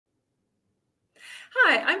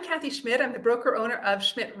Kathy Schmidt. I'm the broker owner of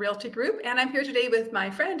Schmidt Realty Group, and I'm here today with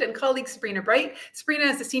my friend and colleague Sabrina Bright. Sabrina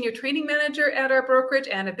is the senior training manager at our brokerage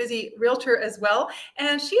and a busy realtor as well.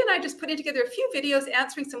 And she and I just putting together a few videos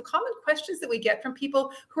answering some common questions that we get from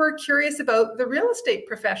people who are curious about the real estate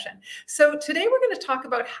profession. So today we're going to talk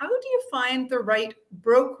about how do you find the right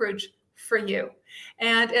brokerage for you.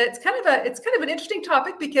 And it's kind of an interesting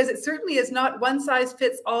topic because it certainly is not one size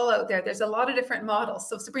fits all out there. There's a lot of different models.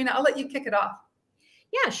 So Sabrina, I'll let you kick it off.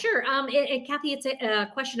 Yeah, sure. And Kathy, it's a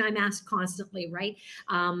question I'm asked constantly, right?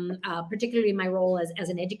 Particularly in my role as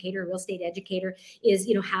an educator, real estate educator,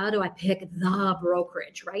 is, how do I pick the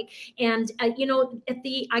brokerage, right? And, I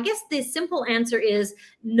guess the simple answer is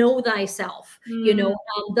know thyself. The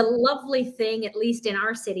lovely thing, at least in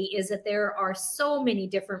our city, is that there are so many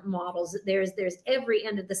different models. There's every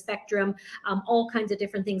end of the spectrum, all kinds of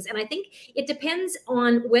different things. And I think it depends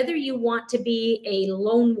on whether you want to be a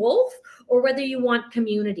lone wolf or whether you want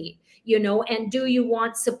community, and do you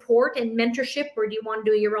want support and mentorship, or do you want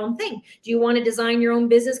to do your own thing? Do you want to design your own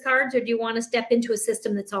business cards, or do you want to step into a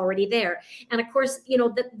system that's already there? And of course,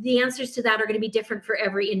 the answers to that are going to be different for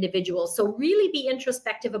every individual. So really be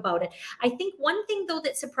introspective about it. I think one thing though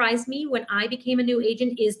that surprised me when I became a new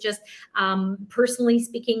agent is just personally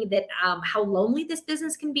speaking that how lonely this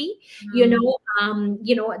business can be.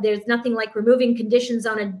 There's nothing like removing conditions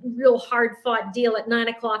on a real hard fought deal at 9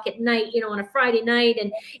 o'clock at night, on a Friday night,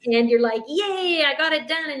 and you're like, yay, I got it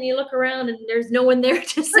done. And you look around and there's no one there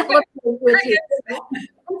to celebrate with you. And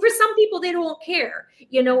for some people, they don't care,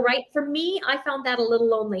 right? For me, I found that a little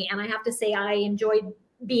lonely. And I have to say, I enjoyed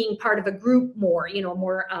being part of a group more,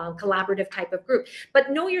 more collaborative type of group.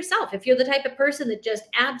 But know yourself. If you're the type of person that just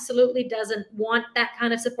absolutely doesn't want that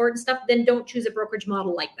kind of support and stuff, then don't choose a brokerage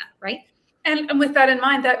model like that, right? And with that in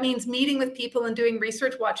mind, that means meeting with people and doing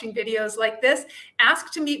research, watching videos like this.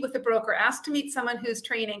 Ask to meet with a broker. Ask to meet someone who's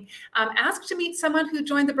training. Ask to meet someone who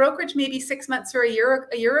joined the brokerage maybe 6 months or a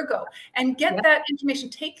year ago, and get that information.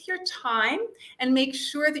 Take your time and make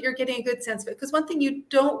sure that you're getting a good sense of it. Because one thing you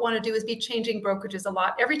don't want to do is be changing brokerages a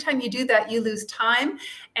lot. Every time you do that, you lose time,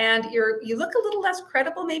 and you look a little less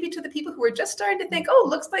credible maybe to the people who are just starting to think, oh,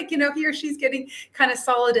 looks like he or she's getting kind of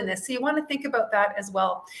solid in this. So you want to think about that as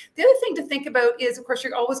well. The other thing to think about is, of course,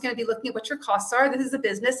 you're always going to be looking at what your costs are. This is a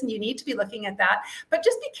business and you need to be looking at that, but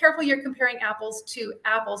just be careful you're comparing apples to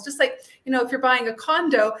apples. Just like, if you're buying a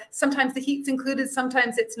condo, sometimes the heat's included,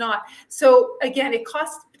 sometimes it's not. So again, it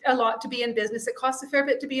costs a lot to be in business. It costs a fair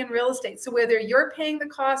bit to be in real estate. So whether you're paying the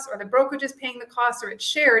costs or the brokerage is paying the costs or it's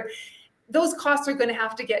shared, those costs are going to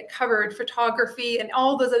have to get covered, photography and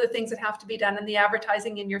all those other things that have to be done in the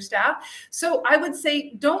advertising in your staff. So I would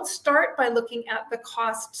say don't start by looking at the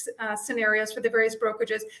cost scenarios for the various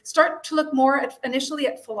brokerages. Start to look more initially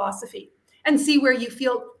at philosophy and see where you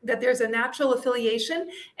feel that there's a natural affiliation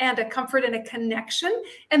and a comfort and a connection.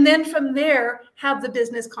 And then from there, have the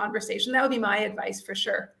business conversation. That would be my advice for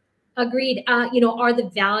sure. Agreed. Are the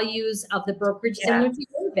values of the brokerage similar to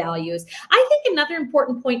your values? I think another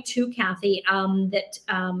important point too, Kathy, that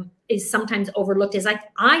is sometimes overlooked is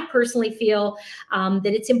I personally feel that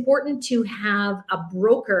it's important to have a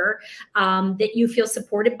broker that you feel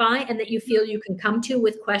supported by and that you feel you can come to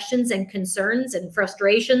with questions and concerns and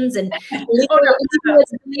frustrations and legal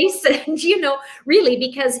advice. And really,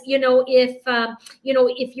 because if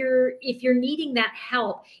you're needing that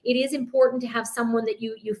help, it is important to have someone that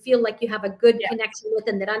you feel like you have a good connection with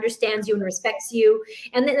and that understands you and respects you,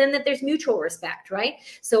 and that there's mutual respect, right?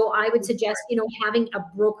 So I would suggest having a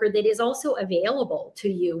broker that is also available to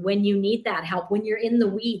you when you need that help, when you're in the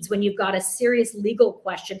weeds, when you've got a serious legal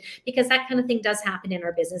question, because that kind of thing does happen in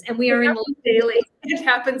our business. And we are in daily. It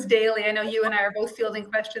happens daily. I know you and I are both fielding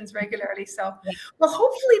questions regularly. So, well,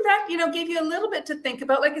 hopefully that, gave you a little bit to think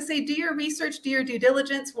about. Like I say, do your research, do your due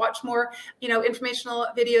diligence, watch more, informational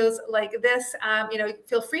videos like this.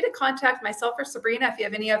 Feel free to contact myself or Sabrina if you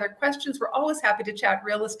have any other questions. We're always happy to chat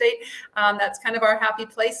real estate. That's kind of our happy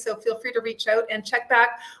place. So feel free to reach out and check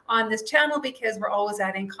back on this channel because we're always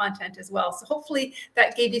adding content as well. So hopefully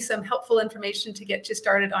that gave you some helpful information to get you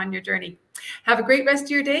started on your journey. Have a great rest of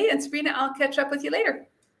your day. And Sabrina, I'll catch up with you later.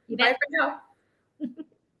 Bye for now.